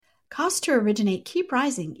Costs to originate keep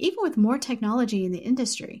rising, even with more technology in the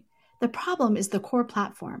industry. The problem is the core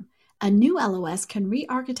platform. A new LOS can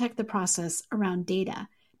re-architect the process around data,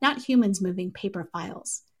 not humans moving paper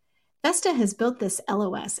files. Vesta has built this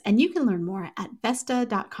LOS, and you can learn more at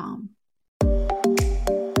Vesta.com.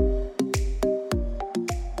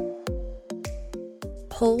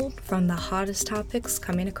 Pulled from the hottest topics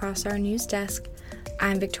coming across our news desk,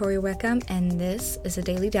 I'm Victoria Wickham, and this is a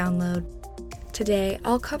Daily Download. Today,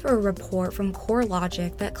 I'll cover a report from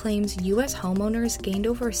CoreLogic that claims U.S. homeowners gained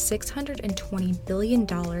over $620 billion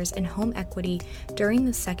in home equity during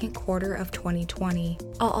the second quarter of 2020.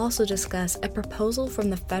 I'll also discuss a proposal from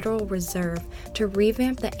the Federal Reserve to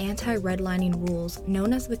revamp the anti-redlining rules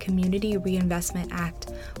known as the Community Reinvestment Act,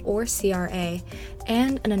 or CRA,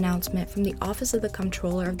 and an announcement from the Office of the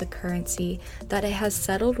Comptroller of the Currency that it has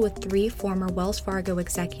settled with 3 former Wells Fargo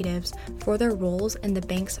executives for their roles in the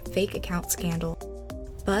bank's fake account scandal.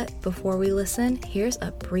 But before we listen, here's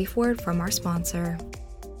a brief word from our sponsor.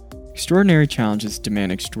 Extraordinary challenges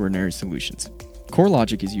demand extraordinary solutions.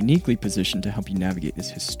 CoreLogic is uniquely positioned to help you navigate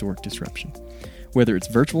this historic disruption. Whether it's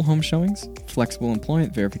virtual home showings, flexible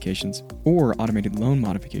employment verifications, or automated loan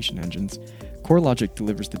modification engines, CoreLogic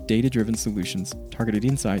delivers the data-driven solutions, targeted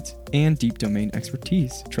insights, and deep domain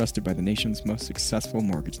expertise trusted by the nation's most successful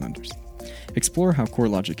mortgage lenders. Explore how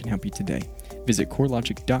CoreLogic can help you today. Visit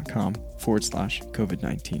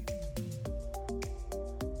corelogic.com/COVID-19.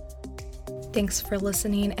 Thanks for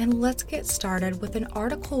listening, and let's get started with an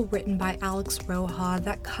article written by Alex Roja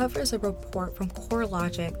that covers a report from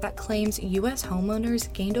CoreLogic that claims U.S.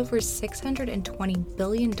 homeowners gained over $620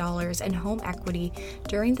 billion in home equity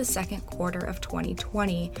during the second quarter of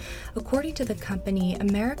 2020. According to the company,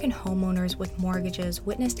 American homeowners with mortgages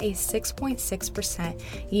witnessed a 6.6%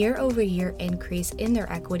 year-over-year increase in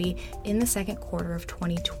their equity in the second quarter of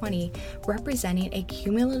 2020, representing a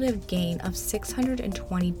cumulative gain of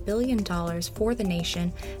 $620 billion for the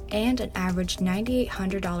nation and an average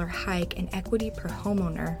 $9,800 hike in equity per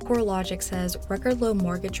homeowner. CoreLogic says record low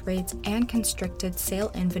mortgage rates and constricted sale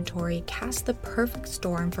inventory cast the perfect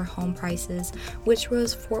storm for home prices, which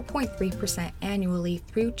rose 4.3% annually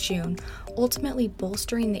through June, ultimately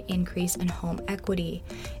bolstering the increase in home equity.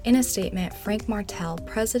 In a statement, Frank Martell,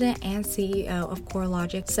 president and CEO of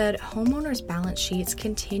CoreLogic, said homeowners' balance sheets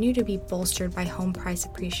continue to be bolstered by home price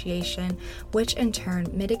appreciation, which in turn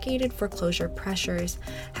mitigated foreclosure pressures.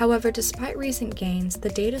 However, despite recent gains, the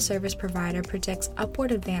data service provider predicts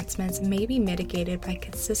upward advancements may be mitigated by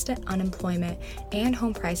consistent unemployment, and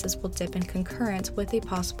home prices will dip in concurrence with a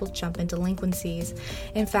possible jump in delinquencies.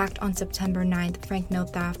 In fact, on September 9th, Frank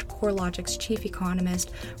Nothaft, CoreLogic's chief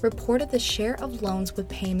economist, reported the share of loans with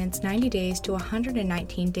payments 90 days to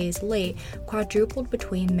 119 days late quadrupled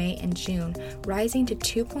between May and June, rising to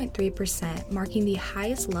 2.3%, marking the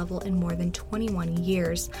highest level in more than 21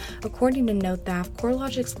 years. According to Nothaft,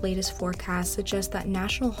 CoreLogic's latest forecast suggests that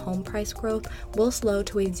national home price growth will slow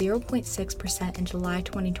to a 0.6% in July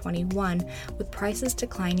 2021, with prices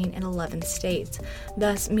declining in 11 states,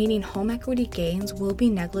 thus meaning home equity gains will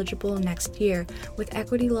be negligible next year, with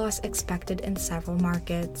equity loss expected in several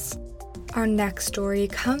markets. Our next story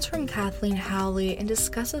comes from Kathleen Howley and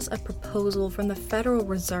discusses a proposal from the Federal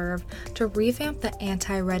Reserve to revamp the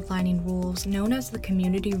anti-redlining rules known as the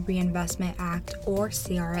Community Reinvestment Act, or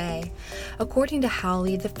CRA. According to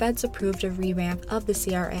Howley, the feds approved a revamp of the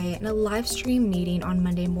CRA in a live stream meeting on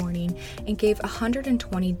Monday morning and gave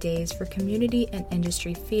 120 days for community and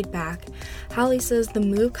industry feedback. Howley says the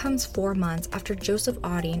move comes 4 months after Joseph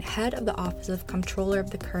Otting, head of the Office of Comptroller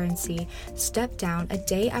of the Currency, stepped down a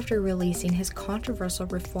day after releasing his controversial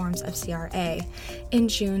reforms of CRA. In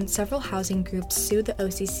June, several housing groups sued the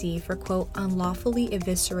OCC for, quote, unlawfully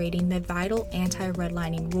eviscerating the vital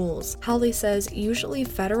anti-redlining rules. Howley says usually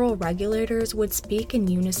federal regulators would speak in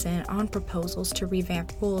unison on proposals to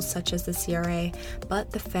revamp rules such as the CRA,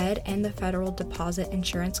 but the Fed and the Federal Deposit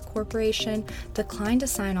Insurance Corporation declined to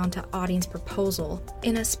sign on to Otting's proposal.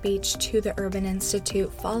 In a speech to the Urban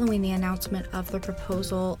Institute following the announcement of the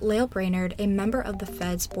proposal, Lael Brainerd, a member of the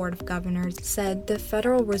Fed's Board of Governors, said the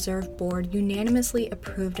Federal Reserve Board unanimously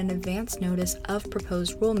approved an advance notice of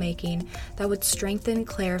proposed rulemaking that would strengthen,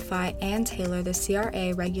 clarify, and tailor the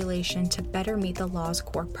CRA regulation to better meet the law's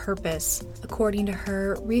core purpose. According to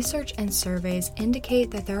her, research and surveys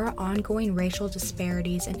indicate that there are ongoing racial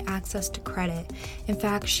disparities in access to credit. In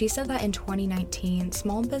fact, she said that in 2019,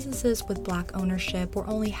 small businesses with Black ownership were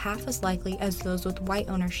only half as likely as those with white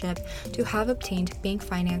ownership to have obtained bank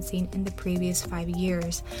financing in the previous 5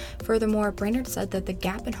 years. Furthermore, Brainerd said that the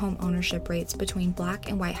gap in home ownership rates between Black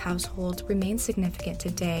and white households remains significant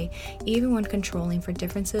today, even when controlling for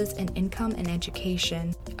differences in income and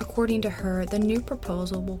education. According to her, the new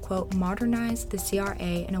proposal will, quote, modernize the CRA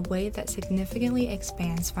in a way that significantly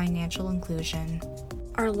expands financial inclusion.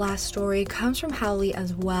 Our last story comes from Howley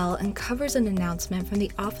as well and covers an announcement from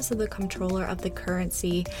the Office of the Comptroller of the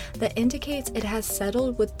Currency that indicates it has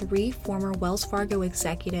settled with 3 former Wells Fargo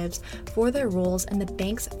executives for their roles in the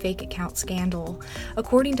bank's fake account scandal.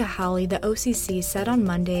 According to Howley, the OCC said on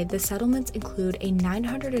Monday the settlements include a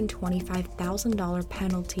 $925,000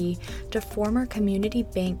 penalty to former Community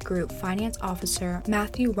Bank Group Finance Officer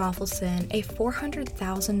Matthew Rolfelson, a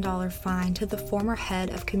 $400,000 fine to the former head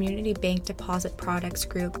of Community Bank Deposit Products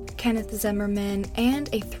Group, Kenneth Zimmerman, and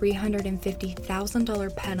a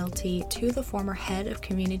 $350,000 penalty to the former head of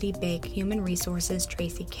Community Bank Human Resources,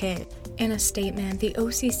 Tracy Kidd. In a statement, the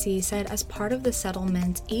OCC said as part of the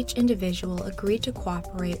settlement, each individual agreed to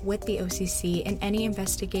cooperate with the OCC in any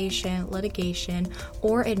investigation, litigation,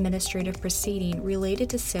 or administrative proceeding related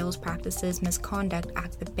to sales practices misconduct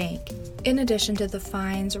at the bank. In addition to the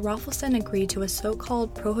fines, Rolfelson agreed to a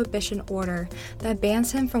so-called prohibition order that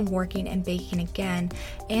bans him from working in banking again,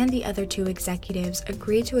 and the other 2 executives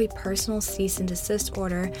agreed to a personal cease and desist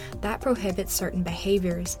order that prohibits certain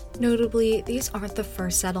behaviors. Notably, these aren't the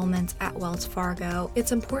first settlements at Wells Fargo.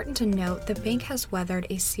 It's important to note the bank has weathered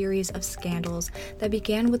a series of scandals that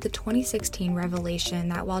began with the 2016 revelation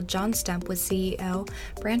that while John Stump was CEO,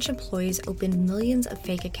 branch employees opened millions of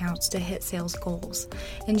fake accounts to hit sales goals.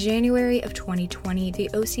 In January of 2020, the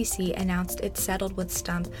OCC announced it settled with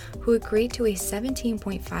Stump, who agreed to a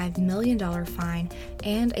 $17.5 million fine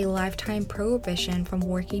and a lifetime prohibition from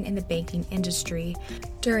working in the banking industry.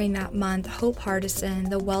 During that month, Hope Hardison,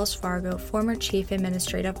 the Wells Fargo former Chief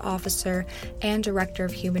Administrative Officer and Director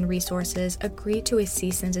of Human Resources, agreed to a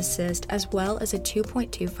cease and desist as well as a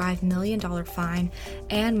 $2.25 million fine,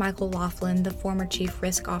 and Michael Laughlin, the former Chief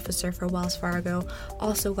Risk Officer for Wells Fargo,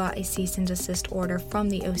 also got a cease and desist order from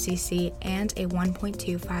the OCC and a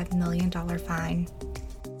 $1.25 million fine.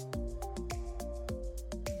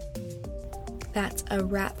 That's a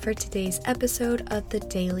wrap for today's episode of the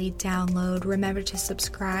Daily Download. Remember to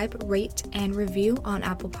subscribe, rate, and review on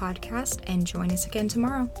Apple Podcasts, and join us again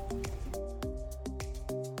tomorrow.